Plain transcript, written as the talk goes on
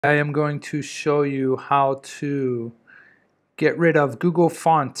I am going to show you how to get rid of Google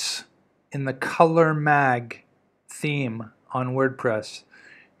Fonts in the ColorMag theme on WordPress.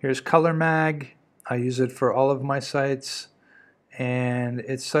 Here's ColorMag. I use it for all of my sites, and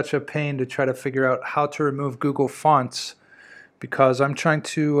it's such a pain to try to figure out how to remove Google Fonts because I'm trying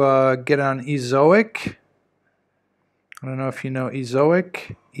to get on Ezoic. I don't know if you know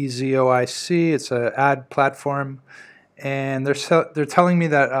Ezoic, E-Z-O-I-C. It's an ad platform. And they're telling me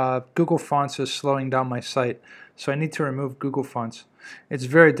that Google Fonts is slowing down my site, so I need to remove Google Fonts. It's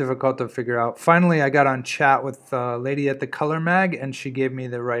very difficult to figure out. Finally, I got on chat with a lady at the ColorMag, and she gave me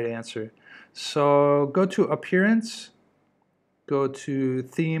the right answer. So go to Appearance, go to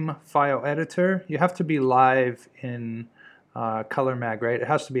Theme File Editor. You have to be live in ColorMag, right? It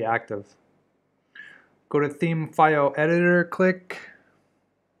has to be active. Go to Theme File Editor, click.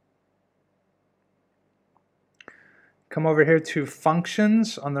 Come over here to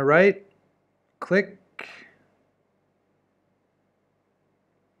Functions on the right, click,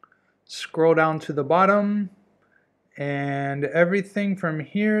 scroll down to the bottom, and everything from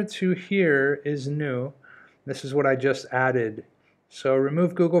here to here is new. This is what I just added. So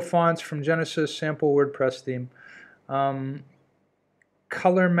remove Google Fonts from Genesis sample WordPress theme.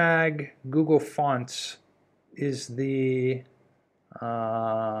 ColorMag Google Fonts is the,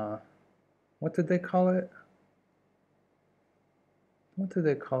 what did they call it? What did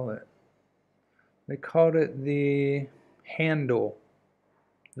they call it? They called it the handle.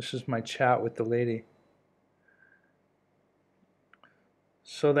 This is my chat with the lady.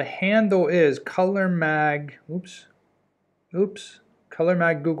 So the handle is ColorMag,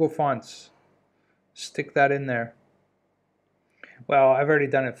 ColorMag Google Fonts. Stick that in there. Well, I've already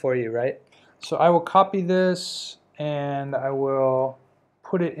done it for you, right? So I will copy this and I will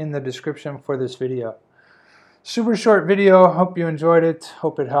put it in the description for this video. Super short video. Hope you enjoyed it.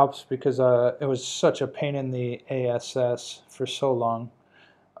 Hope it helps because it was such a pain in the ass for so long.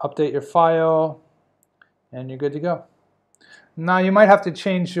 Update your file and you're good to go. Now you might have to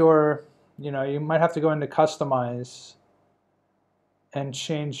change your, you might have to go into Customize and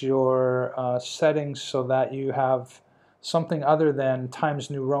change your settings so that you have something other than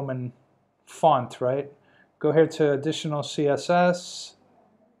Times New Roman font, right? Go here to Additional CSS.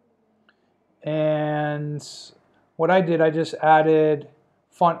 And what I did, I just added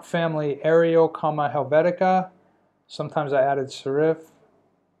font family Arial, Helvetica. Sometimes I added serif.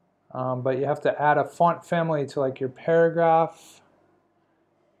 But you have to add a font family to like your paragraph.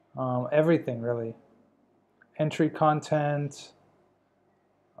 Everything really. Entry content.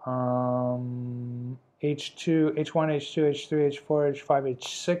 H2, H1, H2, H3, H4, H5,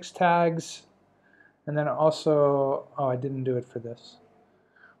 H6 tags. And then also, oh, I didn't do it for this.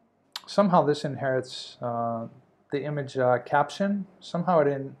 Somehow this inherits the image caption. Somehow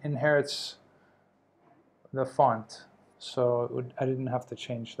it inherits the font. So I didn't have to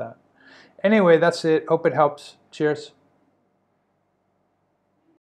change that. Anyway, that's it. Hope it helps. Cheers.